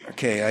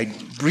Okay, I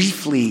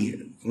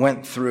briefly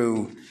went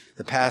through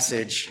the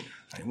passage.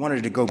 I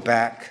wanted to go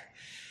back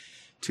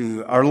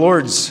to our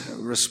Lord's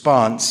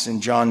response in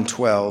John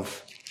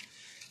 12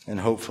 and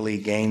hopefully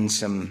gain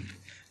some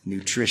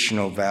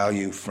nutritional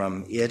value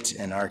from it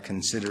and our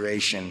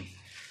consideration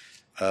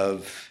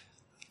of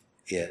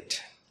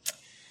it.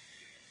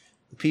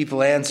 The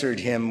people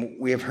answered him,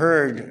 "We have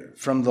heard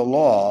from the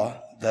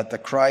law that the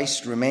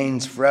Christ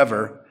remains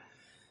forever.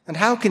 And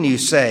how can you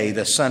say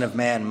the Son of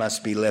Man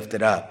must be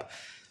lifted up?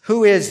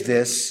 Who is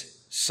this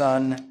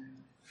Son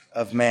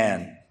of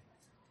Man?"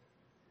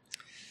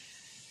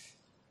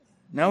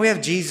 Now we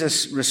have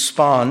Jesus'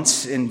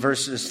 response in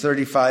verses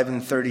 35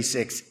 and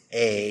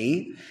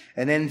 36a.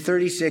 And in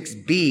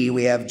 36b,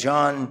 we have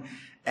John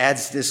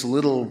adds this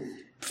little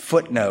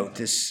footnote,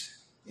 this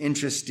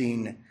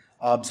interesting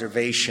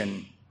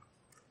observation.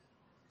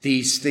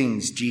 These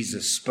things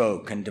Jesus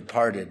spoke and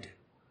departed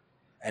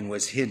and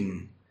was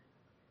hidden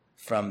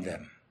from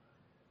them.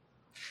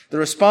 The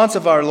response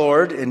of our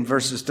Lord in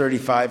verses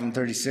 35 and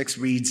 36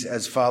 reads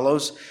as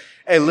follows: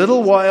 "A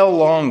little while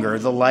longer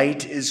the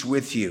light is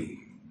with you."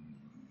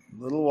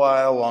 A little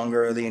while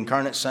longer, the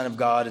incarnate Son of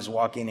God is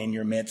walking in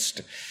your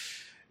midst,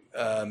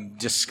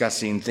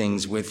 discussing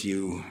things with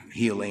you,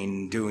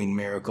 healing, doing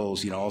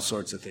miracles, all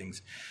sorts of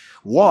things.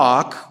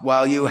 "Walk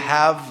while you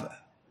have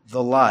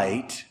the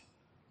light,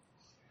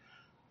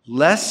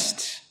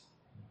 lest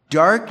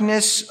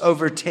darkness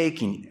overtake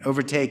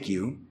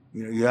you."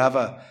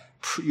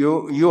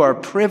 You are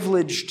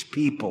privileged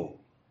people.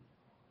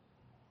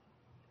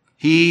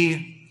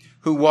 "He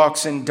who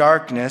walks in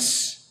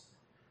darkness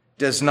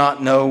does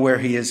not know where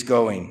he is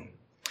going.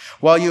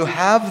 While you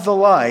have the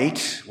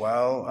light,"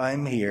 while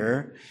I'm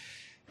here,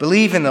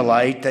 "believe in the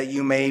light that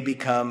you may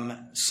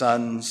become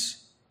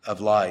sons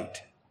of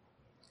light."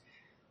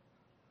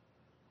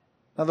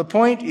 Now the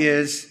point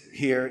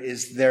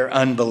is their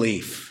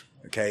unbelief.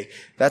 Okay,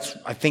 that's,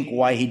 I think,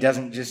 why he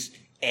doesn't just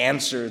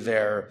answer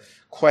their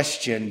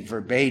question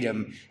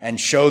verbatim and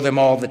show them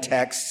all the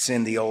texts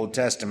in the Old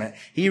Testament.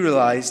 He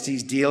realized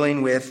he's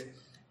dealing with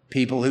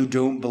people who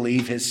don't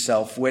believe his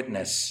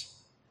self-witness.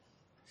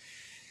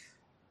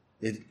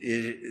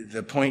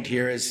 The point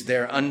here is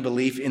their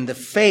unbelief in the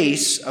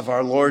face of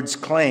our Lord's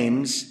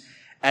claims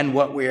and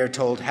what we are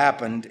told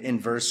happened in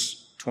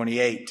verse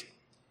 28.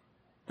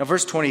 Now,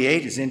 verse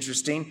 28 is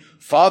interesting.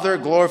 "Father,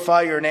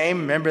 glorify your name."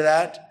 Remember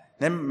that?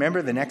 Then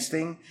remember the next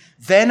thing.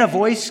 "Then a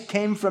voice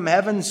came from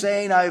heaven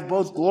saying, I have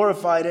both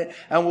glorified it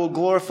and will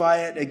glorify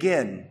it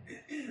again."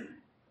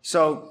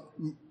 So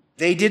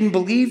they didn't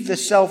believe the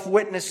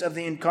self-witness of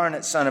the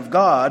incarnate Son of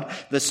God,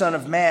 the Son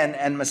of Man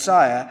and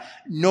Messiah,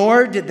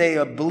 nor did they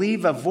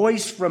believe a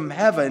voice from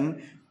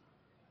heaven.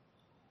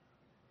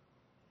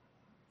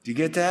 Do you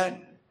get that?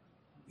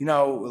 A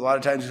lot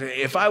of times,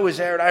 if I was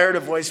there and I heard a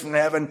voice from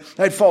heaven,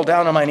 I'd fall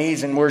down on my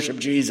knees and worship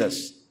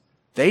Jesus.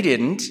 They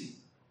didn't.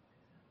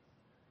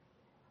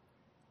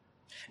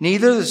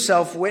 Neither the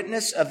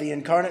self-witness of the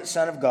incarnate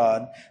Son of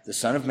God, the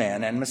Son of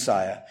Man and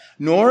Messiah,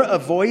 nor a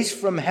voice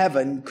from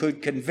heaven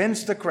could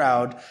convince the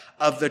crowd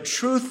of the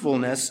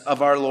truthfulness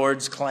of our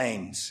Lord's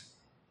claims.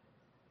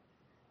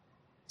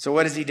 So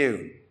what does he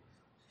do?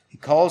 He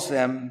calls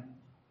them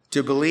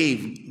to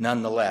believe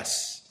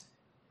nonetheless.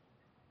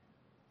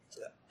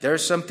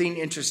 There's something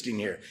interesting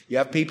here. You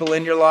have people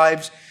in your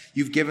lives,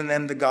 you've given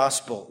them the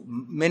gospel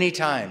many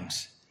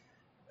times.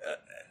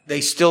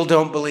 They still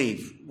don't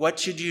believe. What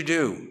should you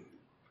do?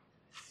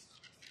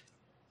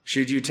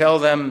 Should you tell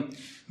them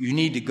you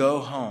need to go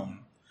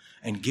home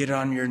and get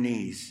on your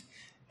knees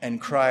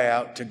and cry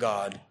out to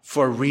God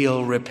for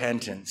real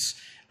repentance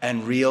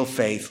and real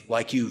faith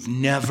like you've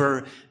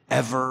never,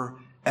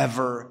 ever,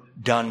 ever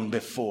done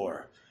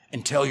before,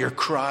 until you're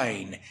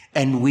crying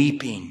and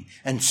weeping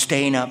and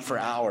staying up for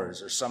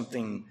hours or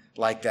something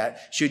like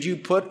that? Should you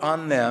put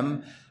on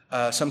them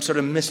some sort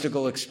of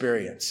mystical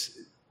experience?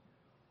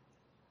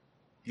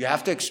 You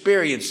have to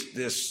experience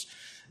this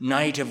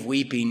night of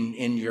weeping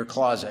in your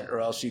closet, or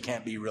else you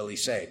can't be really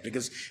saved,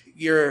 because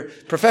your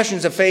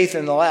professions of faith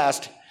in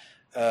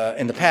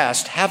the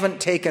past haven't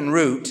taken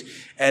root,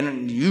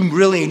 and you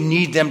really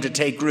need them to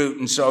take root.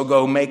 And so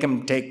go make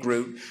them take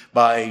root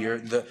by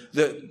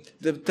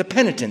the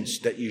penitence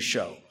that you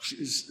show.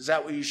 Is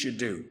that what you should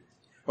do?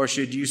 Or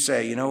should you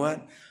say, you know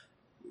what?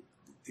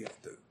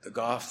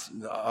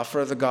 The offer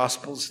of the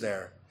gospel's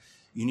there.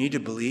 You need to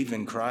believe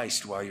in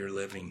Christ while you're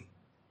living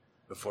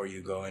before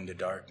you go into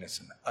darkness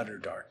and utter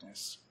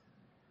darkness.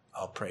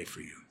 I'll pray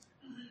for you.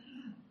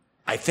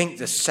 I think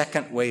the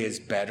second way is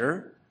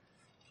better.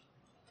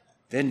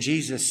 Then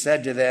Jesus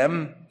said to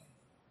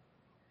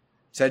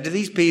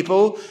these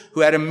people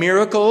who had a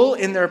miracle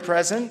in their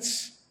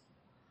presence,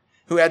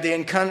 who had the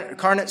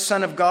incarnate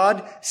Son of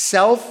God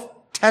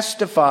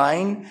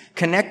self-testifying,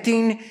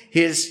 connecting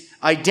his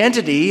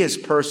identity, his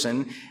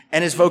person,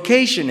 and his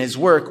vocation, his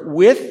work,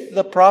 with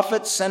the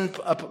prophets and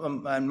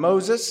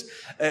Moses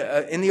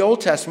in the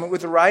Old Testament, with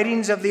the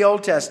writings of the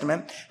Old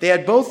Testament. They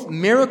had both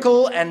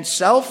miracle and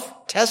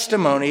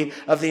self-testimony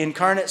of the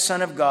incarnate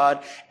Son of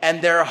God,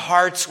 and their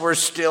hearts were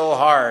still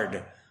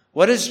hard.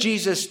 What does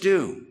Jesus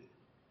do?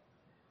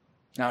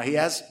 Now, he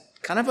has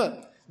kind of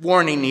a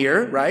warning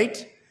here,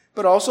 right?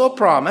 But also a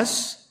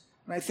promise.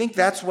 And I think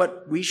that's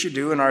what we should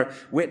do in our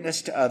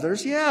witness to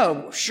others.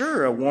 Yeah,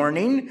 sure, a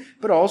warning,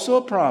 but also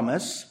a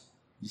promise.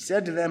 He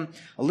said to them,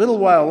 "A little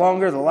while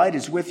longer, the light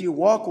is with you.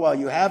 Walk while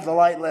you have the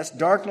light, lest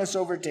darkness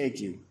overtake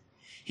you.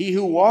 He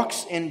who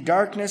walks in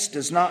darkness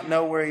does not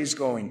know where he is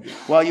going.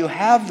 While you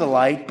have the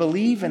light,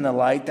 believe in the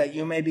light, that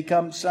you may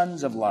become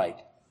sons of light."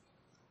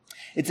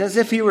 It's as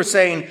if he were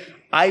saying,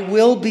 I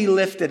will be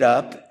lifted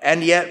up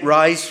and yet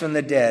rise from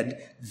the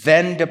dead,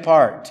 then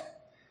depart.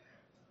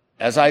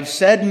 As I've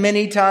said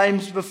many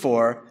times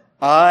before,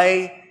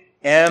 I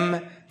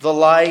am the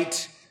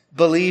light.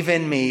 Believe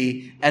in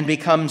me and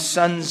become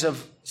sons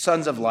of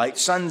light,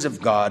 sons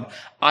of God.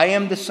 I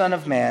am the Son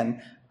of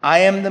Man. I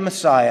am the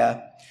Messiah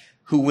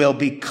who will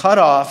be cut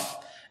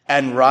off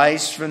and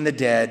rise from the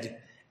dead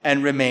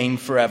and remain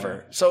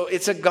forever. So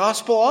it's a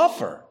gospel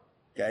offer,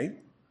 okay?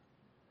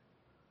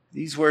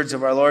 These words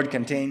of our Lord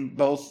contain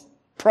both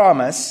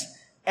promise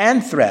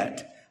and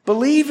threat.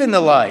 Believe in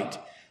the light,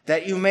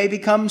 that you may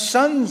become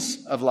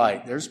sons of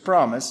light. There's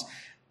promise.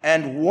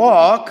 And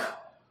walk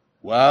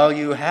while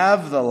you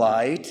have the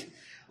light,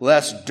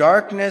 lest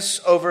darkness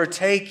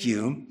overtake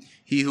you.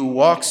 He who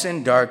walks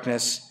in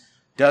darkness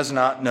does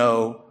not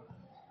know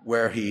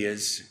where he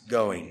is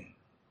going.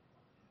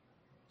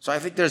 So I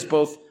think there's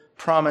both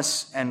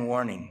promise and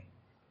warning.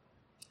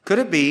 Could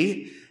it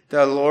be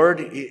the Lord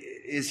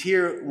is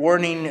here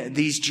warning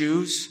these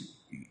Jews?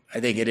 I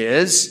think it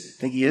is.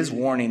 I think he is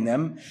warning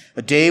them.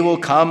 A day will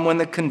come when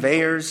the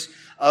conveyors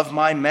of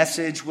my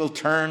message will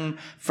turn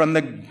from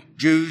the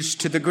Jews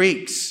to the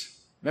Greeks.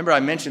 Remember, I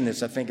mentioned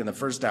this, I think, in the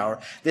first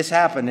hour. This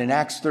happened in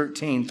Acts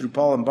 13 through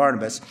Paul and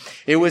Barnabas.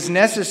 It was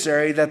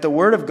necessary that the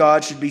word of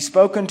God should be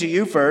spoken to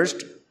you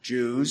first,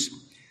 Jews.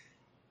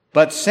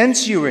 But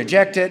since you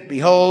reject it,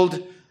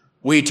 behold,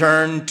 we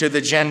turn to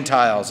the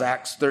Gentiles.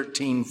 Acts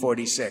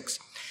 13:46.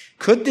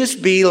 Could this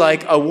be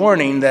like a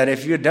warning that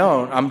if you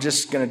don't, I'm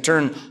just going to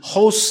turn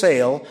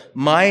wholesale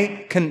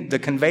the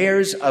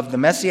conveyors of the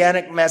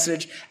messianic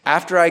message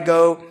after I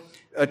go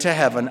to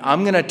heaven,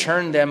 I'm going to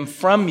turn them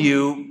from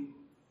you,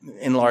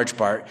 in large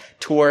part,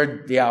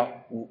 toward the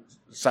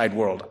outside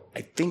world.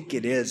 I think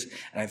it is,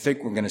 and I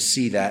think we're going to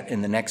see that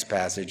in the next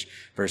passage,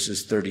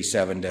 verses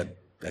 37 to,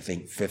 I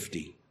think,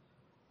 50.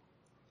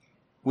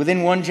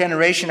 Within one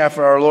generation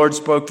after our Lord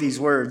spoke these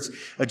words,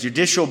 a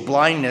judicial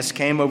blindness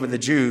came over the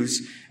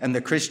Jews, and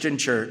the Christian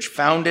church,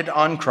 founded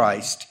on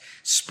Christ,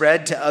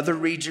 spread to other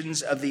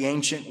regions of the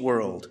ancient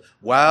world.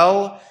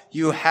 While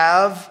you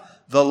have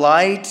the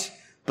light,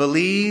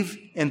 believe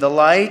in the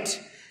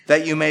light,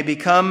 that you may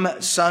become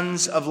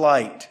sons of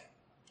light.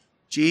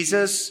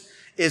 Jesus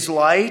is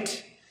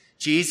light.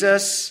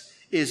 Jesus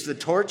is the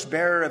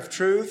torchbearer of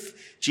truth.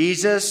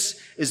 Jesus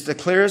is the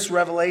clearest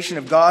revelation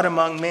of God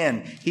among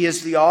men. He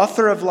is the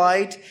author of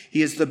light.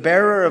 He is the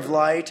bearer of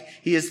light.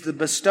 He is the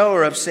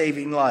bestower of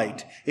saving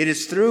light. It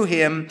is through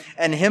him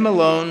and him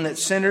alone that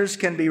sinners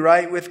can be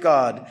right with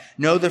God,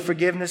 know the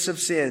forgiveness of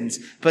sins,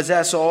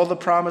 possess all the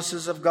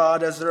promises of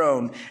God as their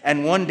own,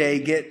 and one day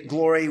get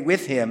glory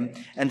with him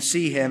and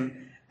see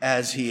him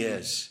as he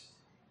is.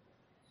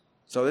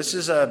 So this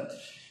is a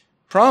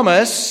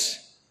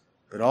promise,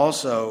 but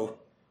also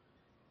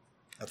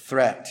a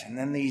threat. And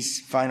then these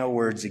final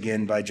words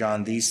again by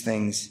John, these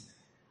things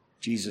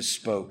Jesus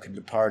spoke and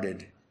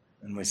departed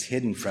and was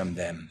hidden from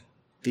them.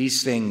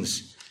 These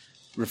things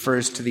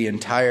refers to the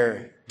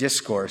entire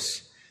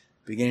discourse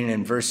beginning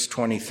in verse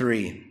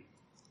 23,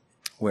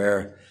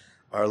 where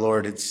our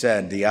Lord had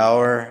said, the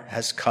hour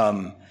has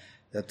come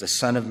that the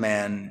Son of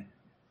Man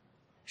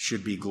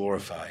should be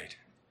glorified.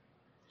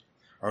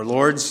 Our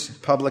Lord's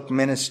public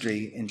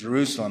ministry in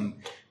Jerusalem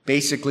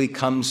basically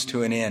comes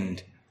to an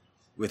end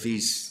with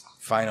these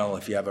final,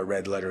 if you have a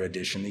red letter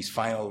edition, these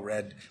final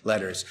red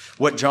letters.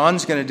 What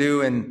John's going to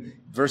do in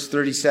verse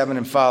 37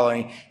 and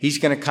following, he's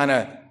going to kind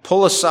of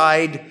pull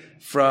aside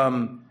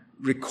from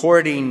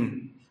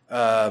recording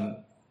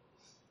the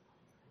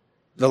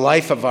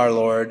life of our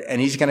Lord, and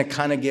he's going to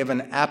kind of give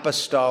an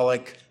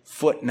apostolic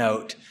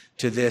footnote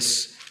to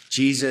this.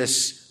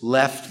 Jesus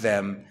left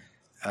them.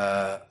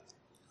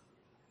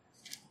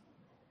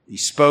 He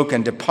spoke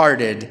and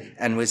departed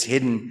and was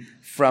hidden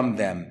from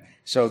them.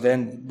 So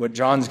then what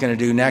John's going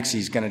to do next,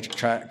 he's going to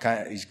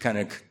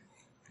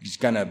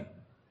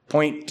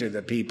point to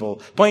the people,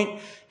 point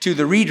to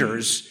the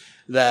readers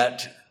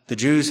that the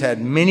Jews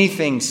had many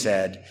things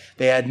said.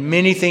 They had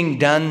many things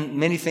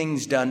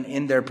done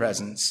in their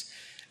presence,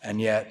 and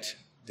yet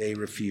they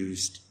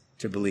refused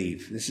to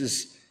believe.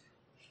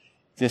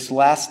 This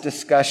last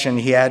discussion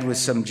he had with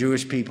some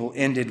Jewish people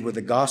ended with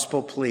a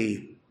gospel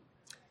plea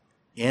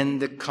in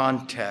the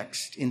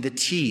context, in the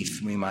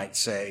teeth, we might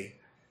say,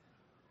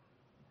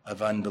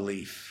 of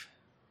unbelief.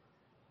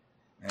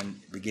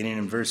 And beginning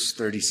in verse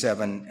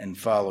 37 and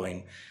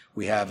following,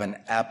 we have an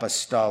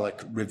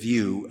apostolic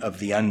review of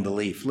the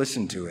unbelief.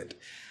 Listen to it.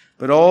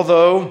 But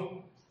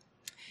although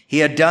he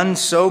had done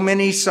so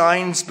many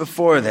signs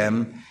before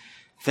them,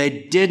 They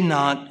did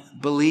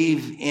not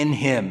believe in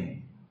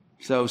him.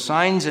 So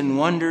signs and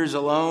wonders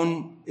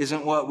alone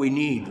isn't what we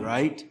need,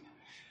 right?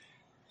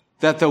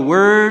 That the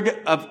word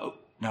of,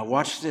 now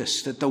watch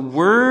this, that the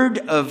word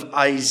of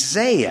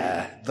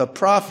Isaiah, the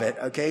prophet,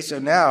 okay, so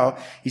now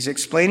he's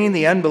explaining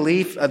the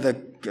unbelief of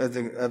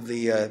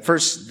the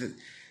first,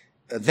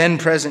 then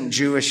present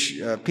Jewish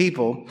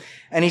people.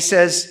 And he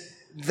says,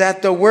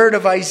 that the word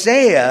of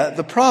Isaiah,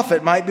 the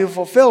prophet, might be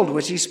fulfilled,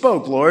 which he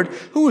spoke. Lord,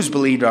 who has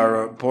believed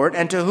our report,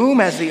 and to whom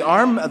has the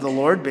arm of the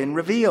Lord been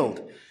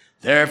revealed?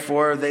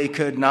 Therefore they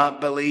could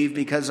not believe,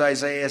 because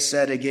Isaiah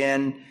said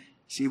again,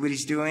 see what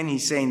he's doing?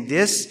 He's saying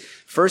this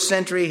first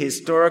century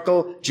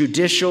historical,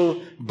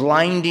 judicial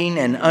blinding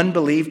and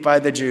unbelief by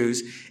the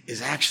Jews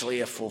is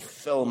actually a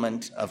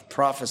fulfillment of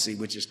prophecy,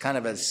 which is kind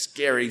of a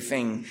scary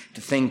thing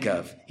to think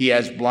of. He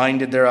has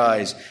blinded their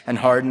eyes and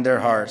hardened their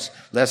hearts,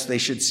 lest they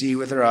should see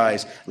with their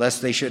eyes,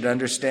 lest they should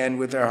understand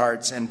with their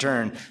hearts and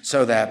turn,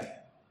 so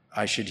that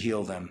I should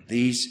heal them.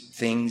 These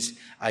things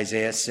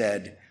Isaiah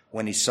said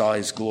when he saw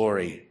his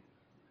glory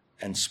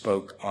and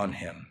spoke on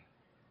him.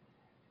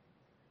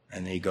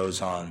 And he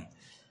goes on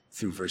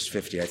through verse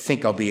 50. I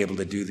think I'll be able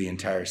to do the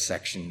entire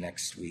section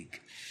next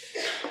week.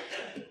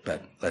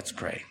 But let's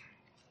pray.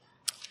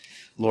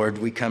 Lord,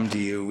 we come to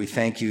you. We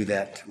thank you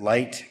that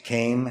light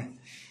came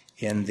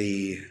in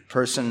the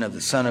person of the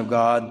Son of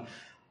God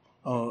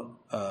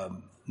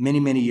many,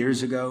 many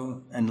years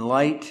ago. And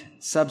light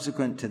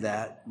subsequent to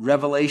that,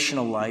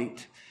 revelational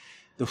light,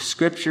 the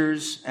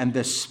scriptures and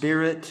the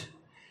Spirit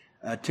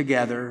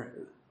together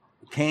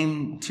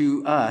came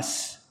to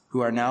us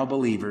who are now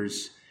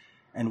believers,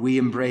 and we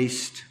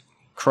embraced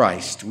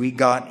Christ. We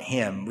got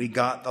him. We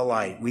got the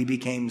light. We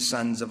became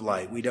sons of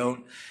light. We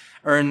don't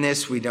earn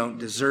this. We don't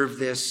deserve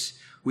this.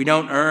 We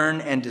don't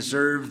earn and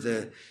deserve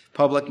the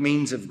public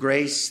means of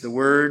grace, the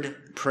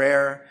word,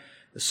 prayer,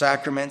 the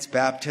sacraments,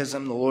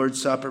 baptism, the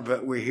Lord's Supper,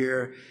 but we're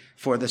here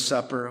for the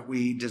supper.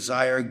 We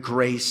desire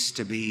grace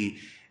to be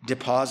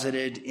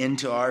deposited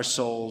into our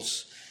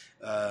souls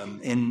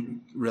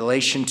in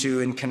relation to,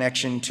 in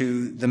connection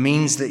to the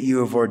means that you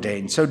have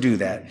ordained. So do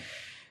that.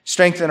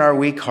 Strengthen our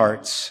weak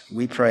hearts,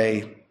 we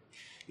pray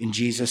in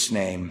Jesus'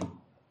 name.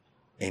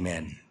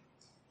 Amen.